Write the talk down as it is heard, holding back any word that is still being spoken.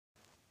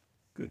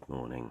Good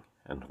morning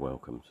and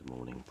welcome to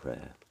morning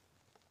prayer.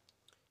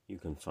 You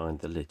can find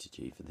the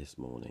liturgy for this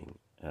morning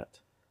at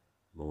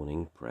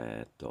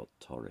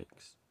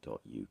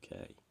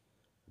morningprayer.torrix.uk,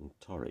 and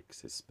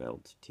Torrix is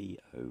spelled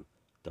Torrix.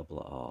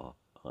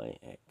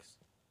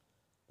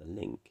 The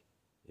link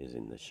is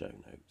in the show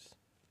notes.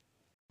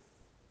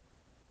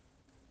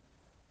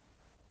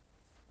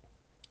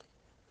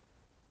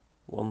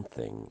 One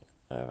thing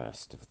I have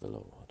asked of the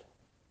Lord,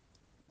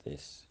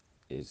 this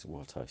is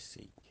what I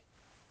seek,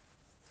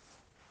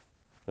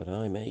 that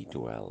I may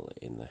dwell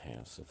in the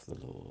house of the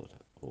Lord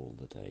all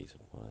the days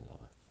of my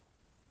life,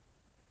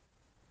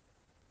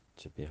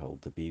 to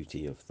behold the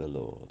beauty of the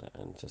Lord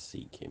and to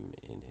seek him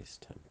in his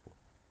temple.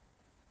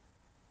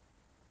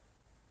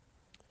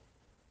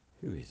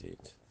 Who is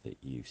it that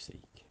you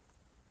seek?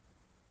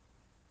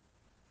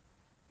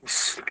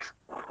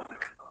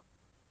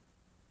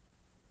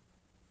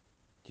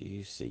 Do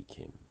you seek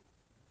him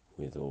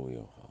with all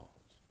your heart?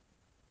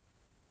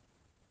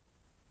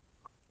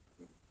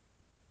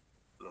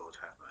 Lord,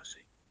 have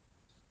mercy.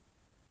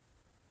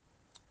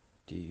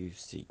 Do you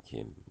seek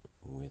him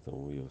with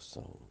all your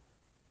soul?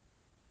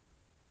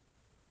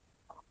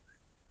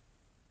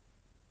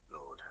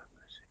 Lord, have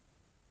mercy.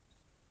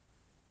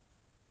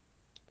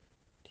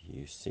 Do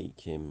you seek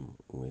him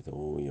with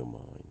all your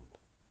mind?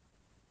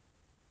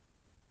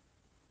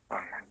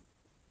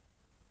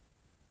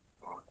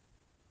 Lord,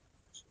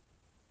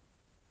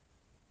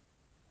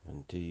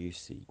 And do you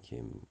seek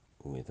him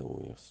with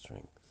all your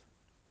strength?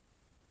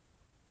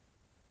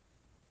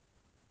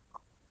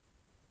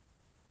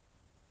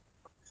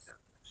 have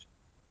mercy.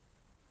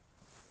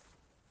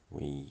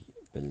 We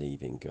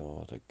believe in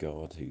God, a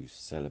God who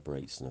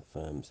celebrates and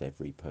affirms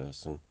every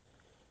person,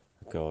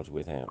 a God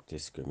without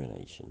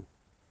discrimination.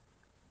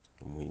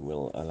 And we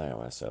will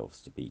allow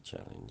ourselves to be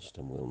challenged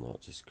and will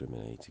not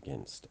discriminate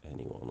against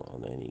anyone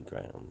on any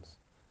grounds,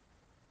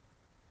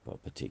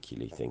 but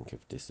particularly think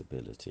of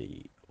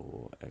disability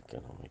or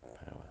economic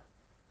power,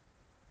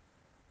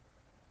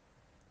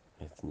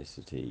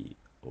 ethnicity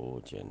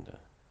or gender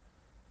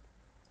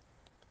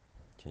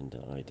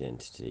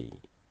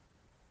identity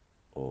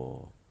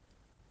or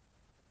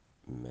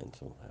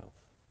mental health,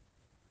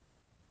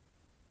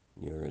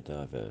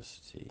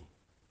 neurodiversity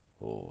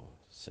or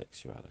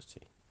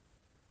sexuality.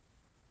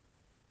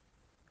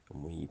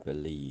 And we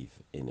believe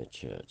in a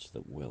church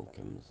that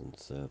welcomes and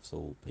serves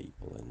all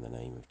people in the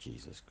name of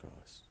Jesus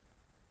Christ,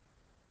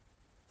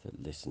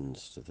 that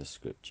listens to the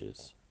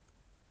scriptures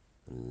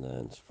and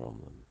learns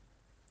from them,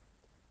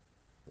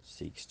 that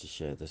seeks to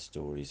share the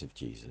stories of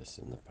Jesus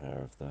in the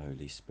power of the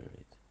Holy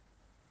Spirit,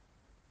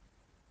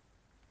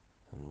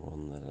 and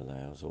one that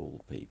allows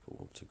all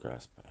people to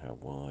grasp how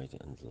wide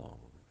and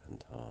long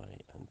and high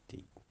and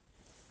deep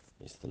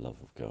is the love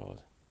of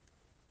God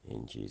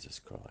in Jesus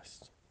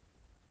Christ.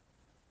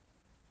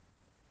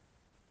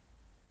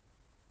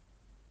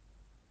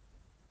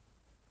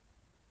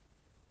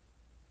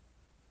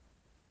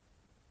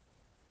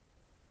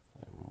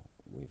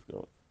 We've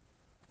got,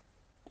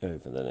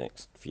 over the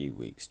next few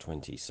weeks,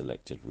 20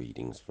 selected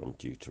readings from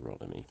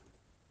Deuteronomy,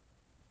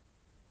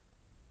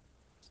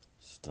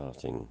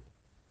 starting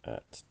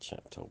at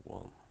chapter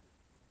 1.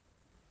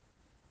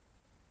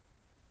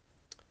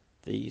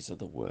 These are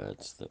the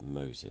words that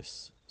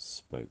Moses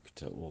spoke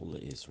to all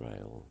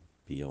Israel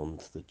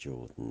beyond the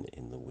Jordan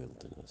in the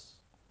wilderness,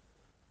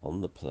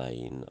 on the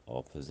plain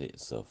opposite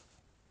Zuph,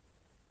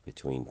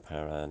 between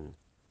Paran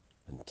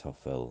and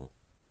Tophel,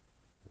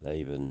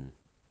 Laban,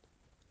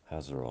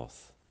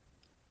 Hazeroth,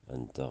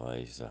 and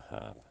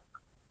Di-Zahab.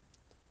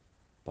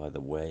 By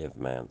the way of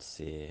Mount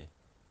Seir,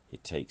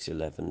 it takes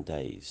 11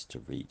 days to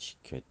reach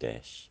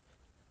Kadesh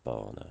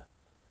Barnea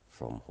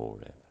from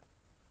Horeb.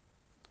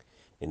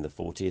 In the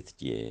 40th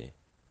year,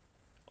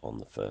 on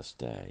the first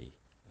day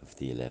of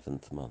the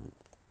 11th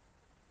month,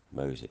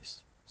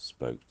 Moses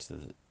spoke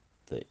to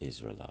the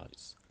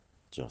Israelites,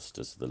 just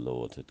as the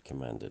Lord had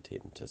commanded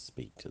him to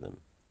speak to them.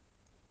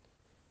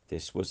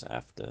 This was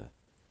after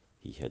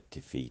he had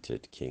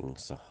defeated King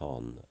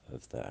Sihon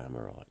of the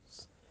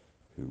Amorites,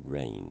 who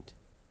reigned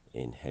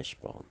in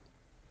Heshbon,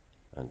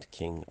 and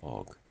King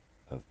Og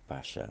of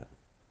Bashan,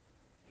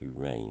 who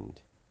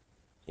reigned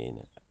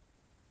in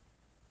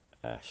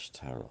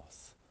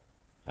Ashtaroth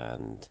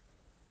and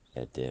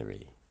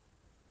Edrei,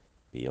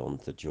 beyond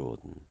the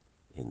Jordan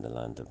in the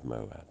land of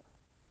Moab.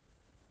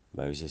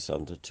 Moses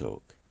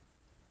undertook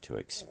to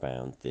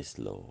expound this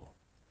law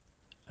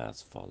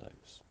as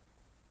follows.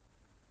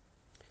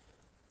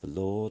 The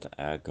Lord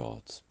our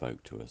God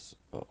spoke to us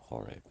at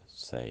Horeb,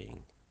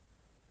 saying,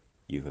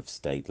 You have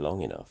stayed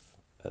long enough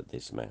at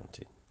this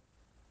mountain.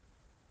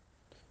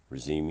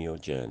 Resume your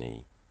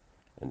journey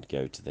and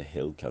go to the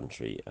hill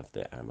country of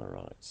the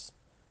Amorites,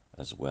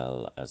 as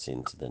well as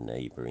into the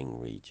neighboring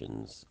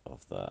regions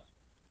of the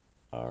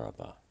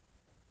Arabah,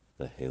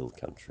 the hill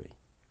country,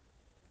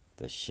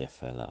 the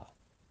Shephelah,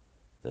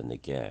 the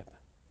Negeb,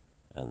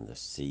 and the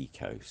sea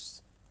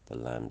coast, the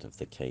land of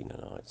the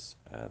Canaanites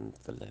and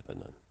the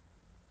Lebanon,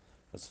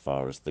 as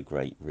far as the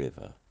great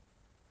river,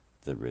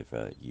 the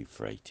river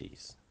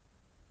Euphrates.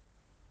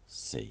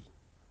 See,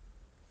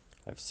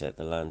 I've set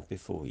the land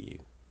before you.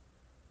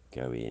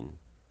 Go in,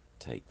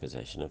 take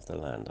possession of the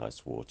land I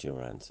swore to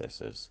your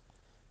ancestors,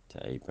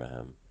 to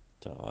Abraham,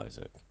 to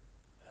Isaac,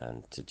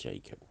 and to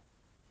Jacob,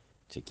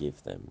 to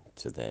give them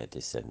to their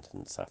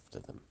descendants after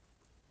them.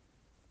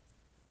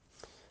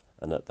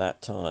 And at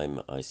that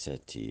time I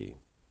said to you,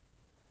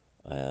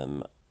 I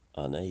am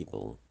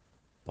unable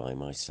by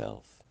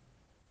myself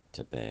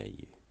to bear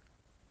you.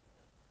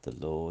 The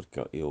Lord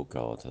God, your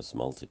God has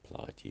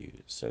multiplied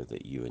you so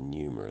that you are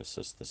numerous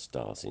as the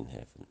stars in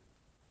heaven.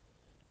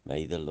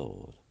 May the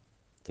Lord,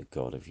 the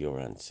God of your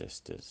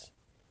ancestors,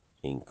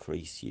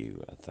 increase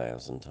you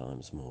 1,000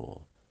 times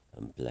more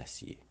and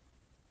bless you.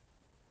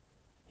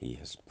 He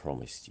has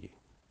promised you.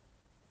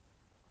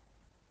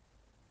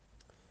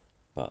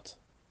 But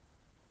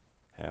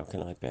how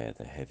can I bear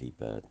the heavy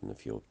burden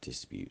of your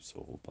disputes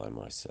all by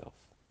myself?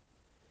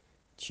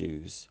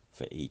 Choose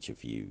for each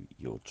of you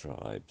your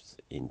tribes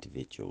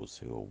individuals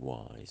who are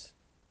wise,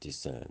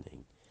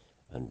 discerning,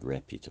 and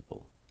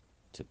reputable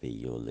to be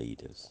your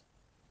leaders.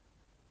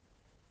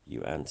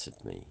 You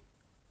answered me,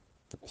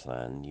 the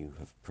plan you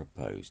have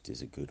proposed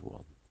is a good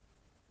one.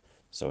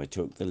 So I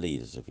took the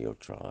leaders of your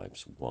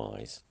tribes,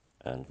 wise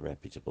and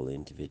reputable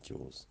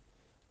individuals,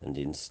 and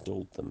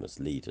installed them as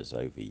leaders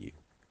over you,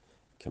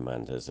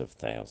 commanders of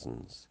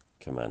thousands,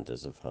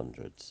 commanders of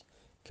hundreds,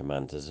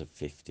 commanders of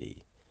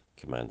 50,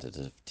 commanders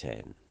of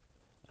 10,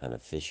 and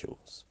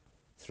officials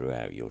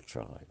throughout your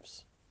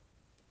tribes.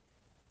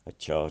 I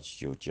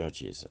charged your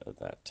judges at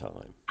that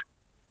time.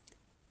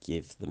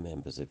 Give the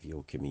members of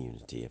your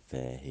community a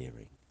fair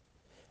hearing,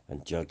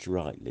 and judge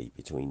rightly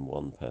between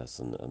one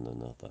person and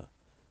another,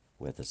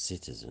 whether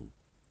citizen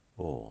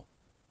or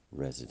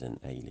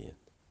resident alien.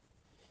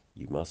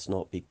 You must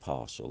not be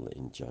partial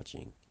in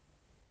judging.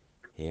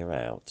 Hear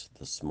out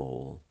the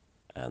small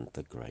and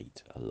the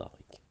great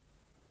alike.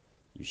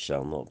 You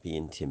shall not be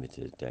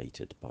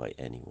intimidated by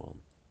anyone,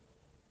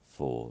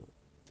 for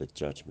the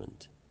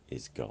judgment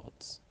is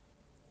God's.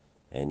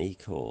 Any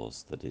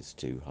cause that is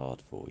too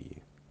hard for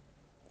you,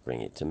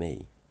 bring it to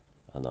me,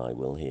 and I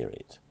will hear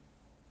it.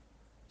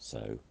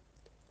 So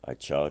I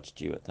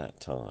charged you at that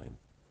time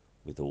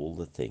with all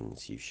the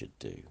things you should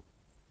do.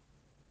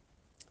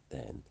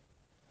 Then,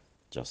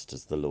 just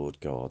as the Lord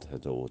God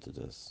had ordered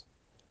us,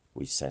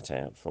 we set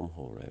out from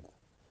Horeb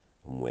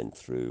and went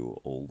through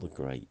all the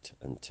great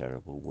and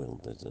terrible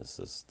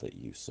wildernesses that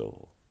you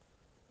saw,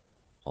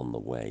 on the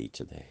way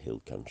to the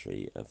hill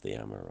country of the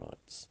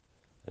Amorites,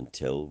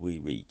 until we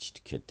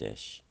reached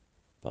Kadesh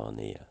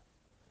Barnea.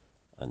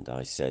 And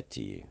I said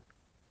to you,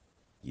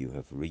 you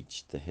have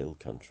reached the hill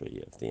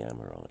country of the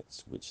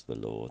Amorites, which the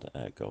Lord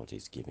our God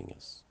is giving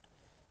us.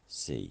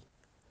 See,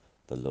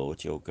 the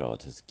Lord your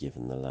God has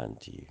given the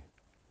land to you.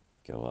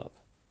 Go up,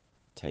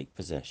 take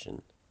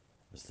possession,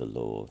 as the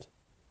Lord,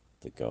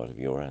 the God of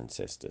your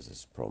ancestors,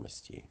 has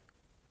promised you.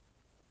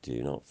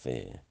 Do not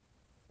fear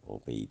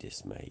or be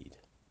dismayed.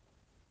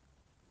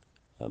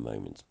 A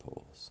moment's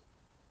pause.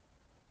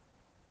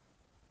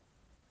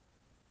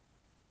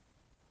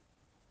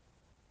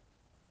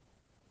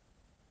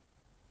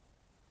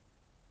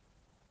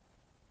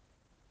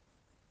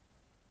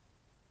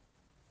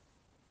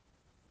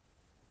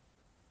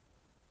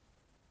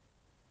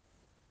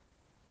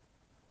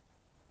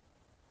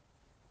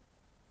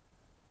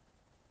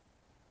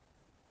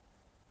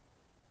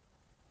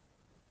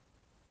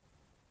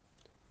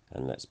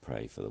 And let's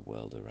pray for the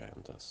world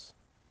around us.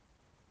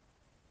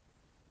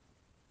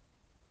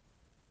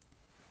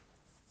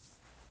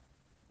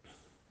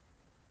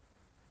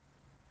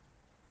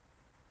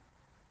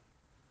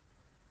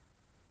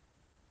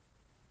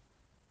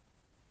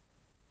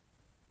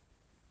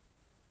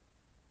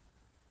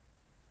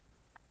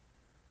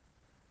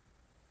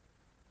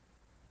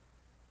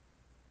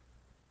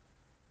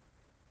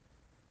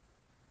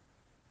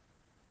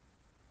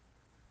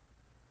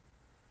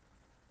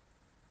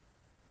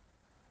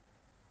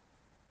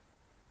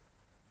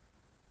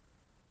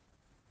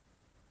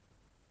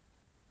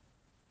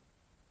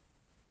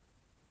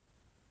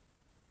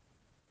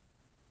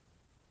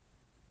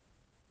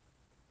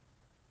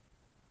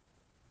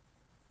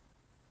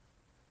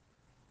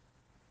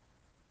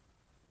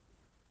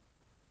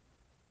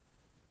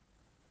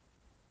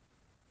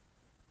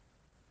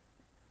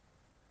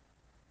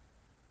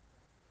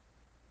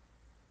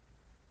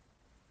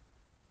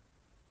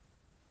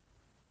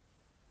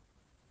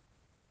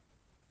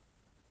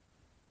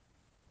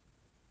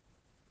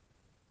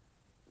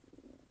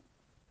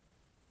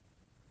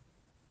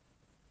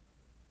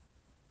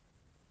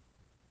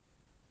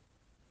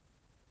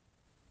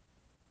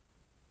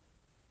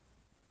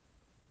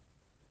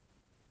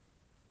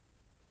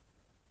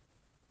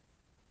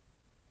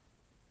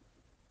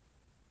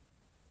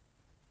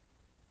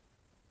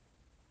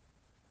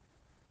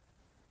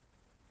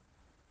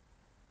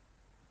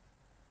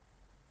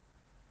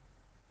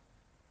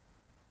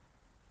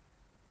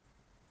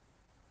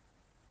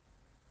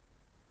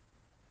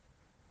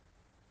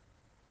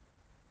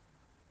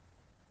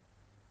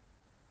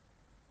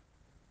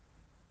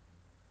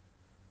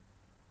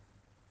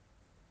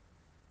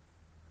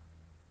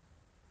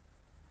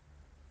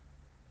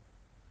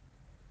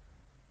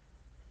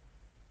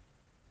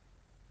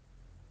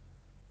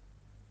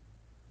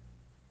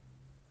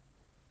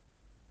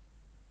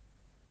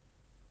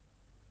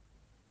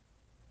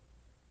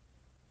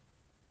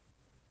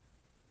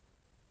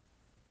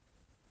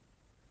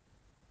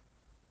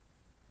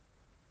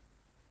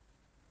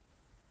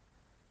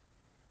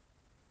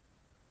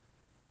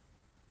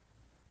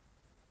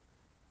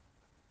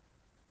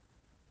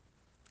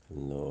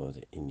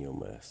 God, in your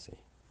mercy,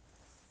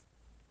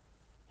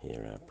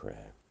 hear our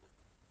prayer.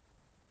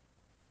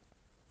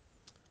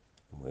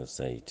 And we'll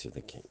say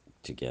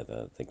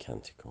together the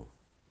canticle.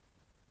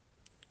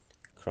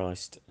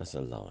 Christ as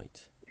a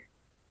light,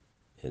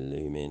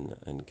 illumine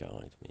and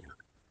guide me.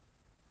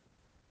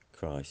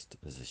 Christ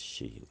as a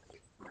shield,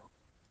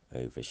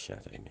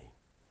 overshadow me.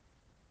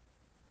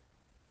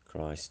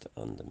 Christ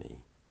under me,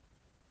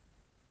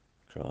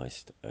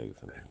 Christ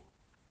over me,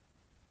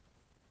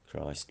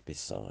 Christ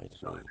beside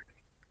me,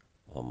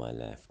 on my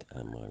left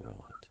and my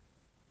right.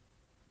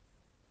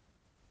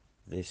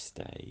 This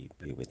day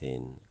be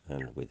within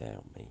and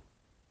without me,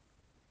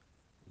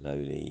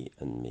 lowly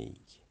and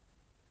meek,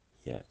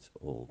 yet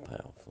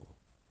all-powerful.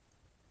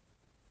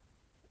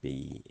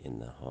 Be in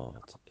the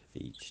heart of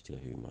each to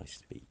whom I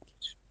speak,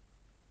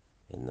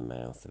 in the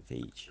mouth of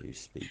each who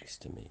speaks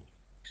to me.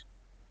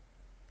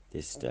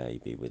 This day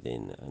be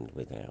within and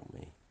without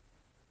me,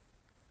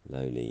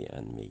 lowly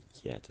and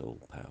meek, yet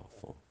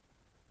all-powerful.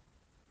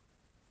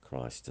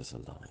 Christ as a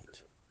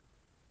light,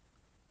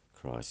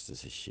 Christ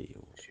as a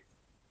shield,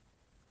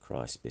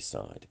 Christ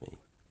beside me,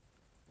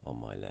 on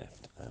my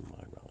left and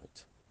my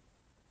right.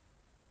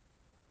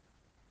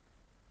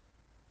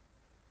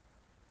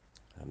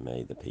 And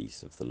may the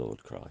peace of the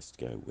Lord Christ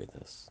go with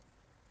us,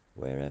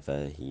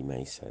 wherever he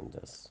may send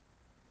us.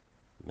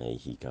 May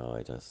he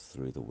guide us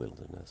through the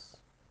wilderness,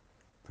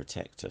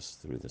 protect us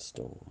through the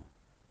storm.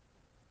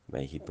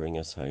 May he bring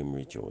us home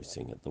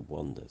rejoicing at the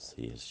wonders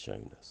he has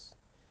shown us.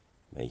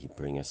 May he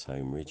bring us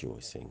home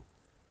rejoicing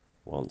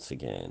once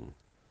again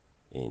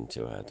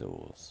into our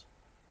doors.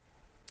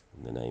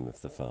 In the name of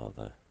the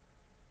Father,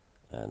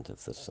 and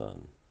of the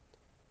Son,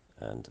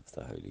 and of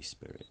the Holy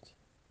Spirit.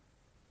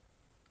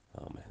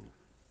 Amen.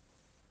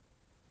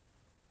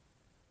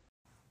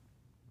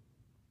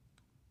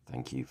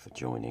 Thank you for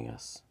joining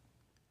us.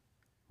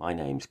 My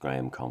name's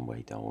Graham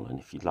Conway Dole, and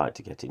if you'd like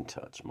to get in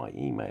touch, my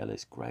email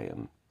is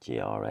graham,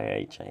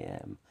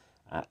 graham,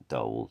 at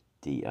dole,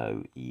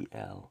 doel.org.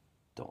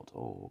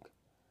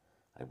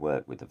 I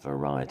work with a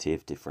variety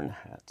of different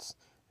hats,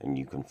 and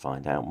you can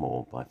find out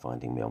more by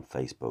finding me on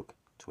Facebook,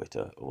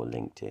 Twitter, or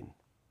LinkedIn.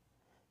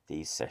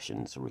 These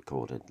sessions are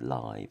recorded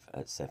live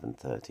at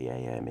 7:30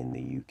 a.m. in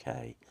the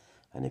UK,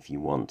 and if you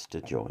want to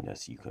join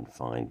us, you can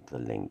find the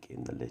link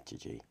in the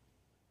liturgy.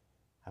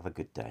 Have a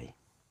good day.